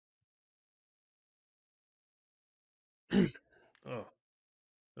Oh.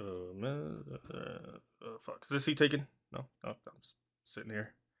 Man. Fuck. Is this seat taken? No. No. I'm just sitting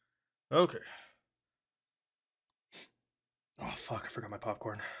here. Okay. Oh, fuck. I forgot my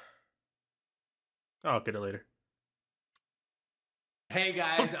popcorn. I'll get it later. Hey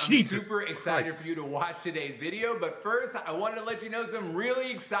guys, I'm Jesus super excited Christ. for you to watch today's video, but first I wanted to let you know some really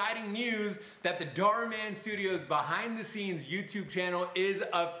exciting news that the Dhar Mann Studios behind the scenes YouTube channel is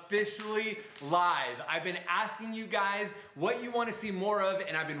officially live. I've been asking you guys what you want to see more of,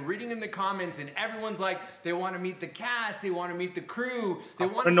 and I've been reading in the comments, and everyone's like, they want to meet the cast, they want to meet the crew, they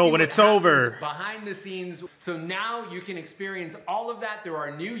want to know see when what it's happens over. behind the scenes. So now you can experience all of that through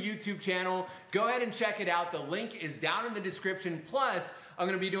our new YouTube channel. Go ahead and check it out. The link is down in the description. Plus, I'm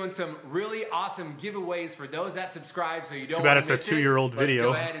gonna be doing some really awesome giveaways for those that subscribe, so you don't. Too bad want to it's a miss 2-year-old it.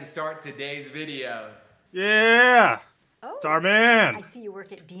 video. Let's go ahead and start today's video. Yeah. Oh, Dhar Mann. I see you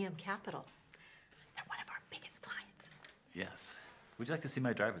work at DM Capital. They're one of our biggest clients. Yes. Would you like to see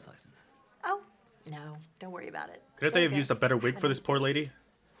my driver's license? Oh, no, don't worry about it. Couldn't they have used a better wig for this poor lady?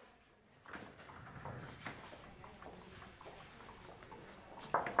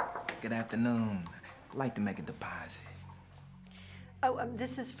 Good afternoon. I'd like to make a deposit. Oh,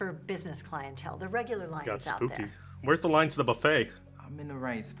 this is for business clientele. The regular line Got is out spooky. there. Where's the line to the buffet? I'm in the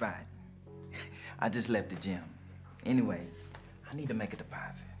right spot. I just left the gym. Anyways, I need to make a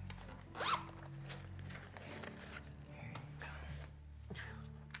deposit.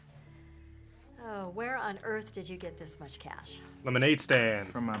 Oh, where on earth did you get this much cash? Lemonade stand.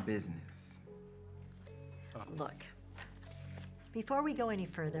 From my business. Look, before we go any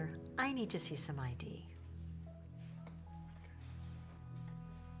further, I need to see some ID.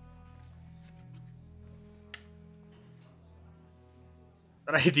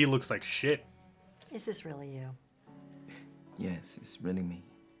 That ID looks like shit. Is this really you? Yes, it's really me.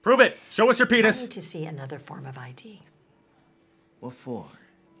 Prove it. Show us your I penis. need to see another form of ID. What for?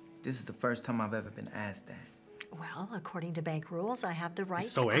 This is the first time I've ever been asked that. Well, according to bank rules, I have the right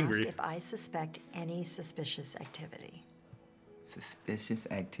so to angry. ask if I suspect any suspicious activity. Suspicious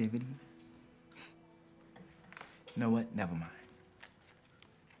activity? You know what? Never mind.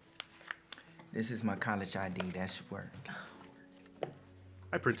 This is my college ID. That should work.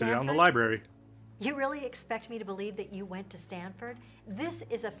 I printed it out in the Stanford? library. You really expect me to believe that you went to Stanford? This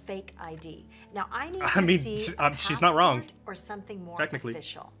is a fake ID. Now I need to see a she's not wrong. passport or something more Technically.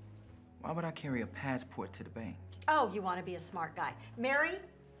 official. Why would I carry a passport to the bank? Oh, you want to be a smart guy. Mary,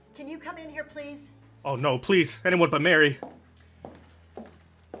 can you come in here, please? Oh no, please. Anyone but Mary.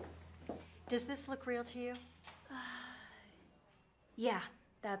 Does this look real to you? Yeah,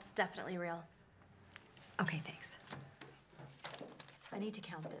 that's definitely real. Okay, thanks. I need to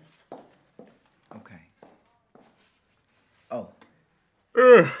count this. Okay. Oh,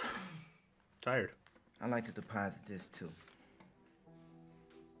 Ugh. Tired. I'd like to deposit this too.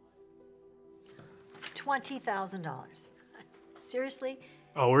 $20,000. Seriously?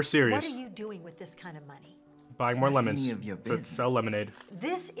 Oh, we're serious. What are you doing with this kind of money? Buying more not lemons any of your to business. sell lemonade.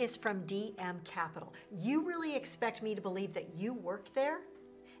 This is from DM Capital. You really expect me to believe that you work there?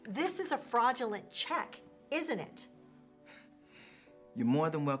 This is a fraudulent check, isn't it? You're more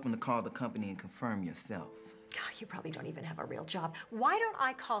than welcome to call the company and confirm yourself. God, you probably don't even have a real job. Why don't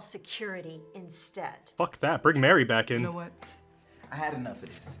I call security instead? Fuck that. Bring Mary back in. You know what? I had enough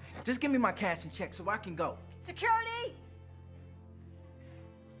of this. Just give me my cash and check so I can go. Security!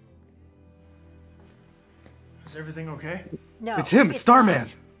 Is everything okay? No, It's him. It's Dhar not. Mann.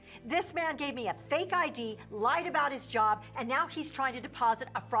 This man gave me a fake ID, lied about his job, and now he's trying to deposit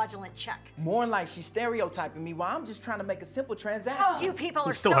a fraudulent check. More like she's stereotyping me while I'm just trying to make a simple transaction. Oh, you people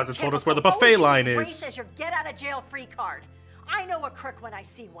are still so hasn't told us typical. where the buffet Always line use is. Grace as your get out of jail free card. I know a crook when I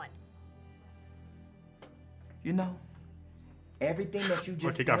see one. You know, everything that you Look,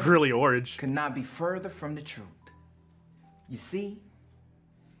 just it said got really orange. could not be further from the truth. You see,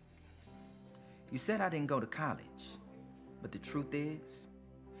 you said I didn't go to college, but the truth is,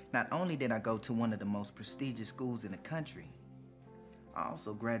 not only did I go to one of the most prestigious schools in the country, I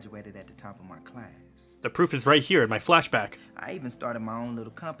also graduated at the top of my class. The proof is right here in my flashback. I even started my own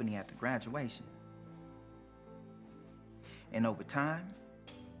little company after graduation. And over time,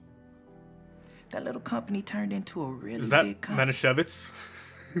 that little company turned into a really Is that big company. Manischewitz?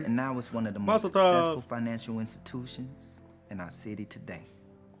 And now it's one of the most Mazel tov. successful financial institutions in our city today.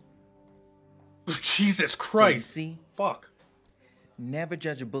 Jesus So you Christ. see, Fuck. never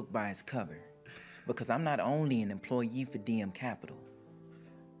judge a book by its cover, because I'm not only an employee for DM Capital,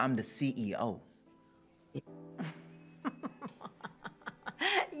 I'm the CEO.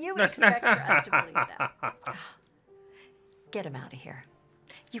 You expect for us to believe that. Get him out of here.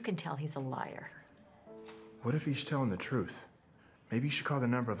 You can tell he's a liar. What if he's telling the truth? Maybe you should call the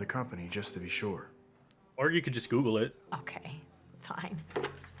number of the company just to be sure. Or you could just Google it. Okay, fine.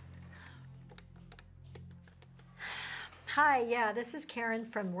 Hi, yeah, this is Karen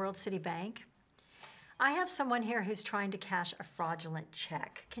from World City Bank. I have someone here who's trying to cash a fraudulent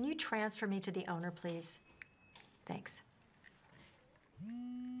check. Can you transfer me to the owner, please? Thanks.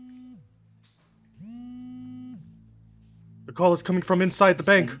 The call is coming from inside the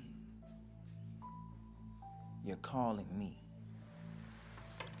bank. You're calling me.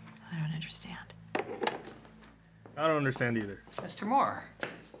 I don't understand. I don't understand either. Mr. Moore.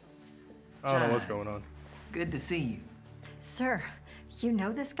 I don't know what's going on. Good to see you. Sir, you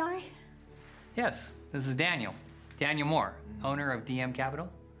know this guy? Yes, this is Daniel. Daniel Moore, owner of DM Capital.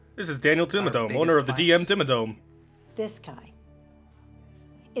 This is Daniel Dimmadome, biggest owner of the DM client. Dimmadome. This guy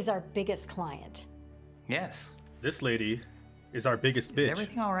is our biggest client. Yes. This lady is our biggest Is bitch.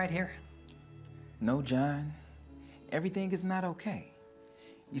 everything all right here? No, John. Everything is not okay.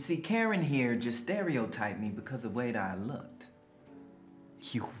 You see, Karen here just stereotyped me because of the way that I looked.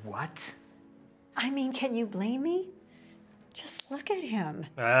 You what? I mean, can you blame me? Just look at him.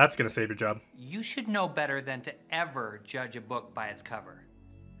 That's gonna save your job. You should know better than to ever judge a book by its cover.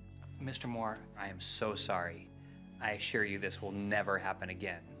 Mr. Moore, I am so sorry. I assure you this will never happen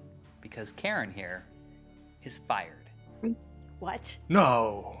again. Because Karen here is fired. What?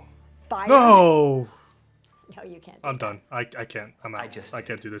 No. Fired? No. No, you can't. I'm done. I can't. I'm out. just I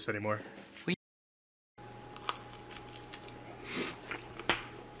can't do this anymore.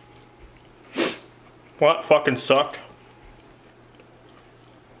 Well, that fucking sucked.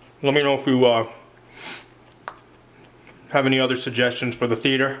 Let me know if you have any other suggestions for the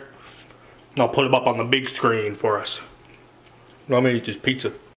theater. I'll put them up on the big screen for us. Let me eat this pizza.